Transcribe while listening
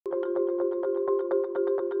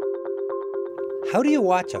How do you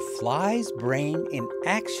watch a fly's brain in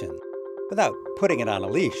action without putting it on a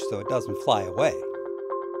leash so it doesn't fly away?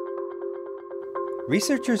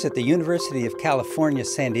 Researchers at the University of California,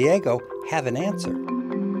 San Diego have an answer.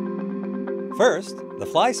 First, the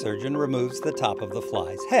fly surgeon removes the top of the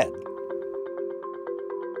fly's head.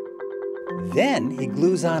 Then he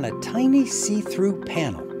glues on a tiny see-through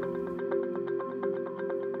panel.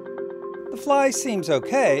 The fly seems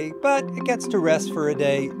okay, but it gets to rest for a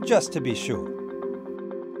day just to be sure.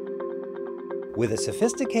 With a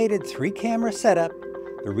sophisticated 3-camera setup,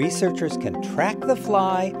 the researchers can track the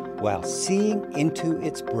fly while seeing into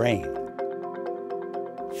its brain.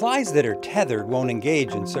 Flies that are tethered won't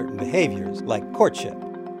engage in certain behaviors, like courtship.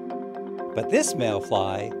 But this male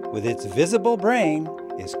fly, with its visible brain,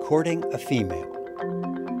 is courting a female.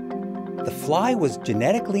 The fly was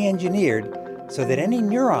genetically engineered so that any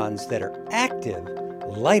neurons that are active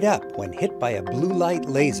light up when hit by a blue light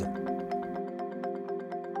laser.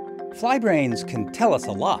 Fly brains can tell us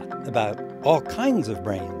a lot about all kinds of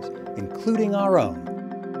brains, including our own.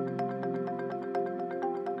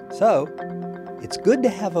 So, it's good to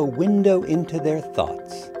have a window into their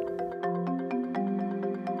thoughts.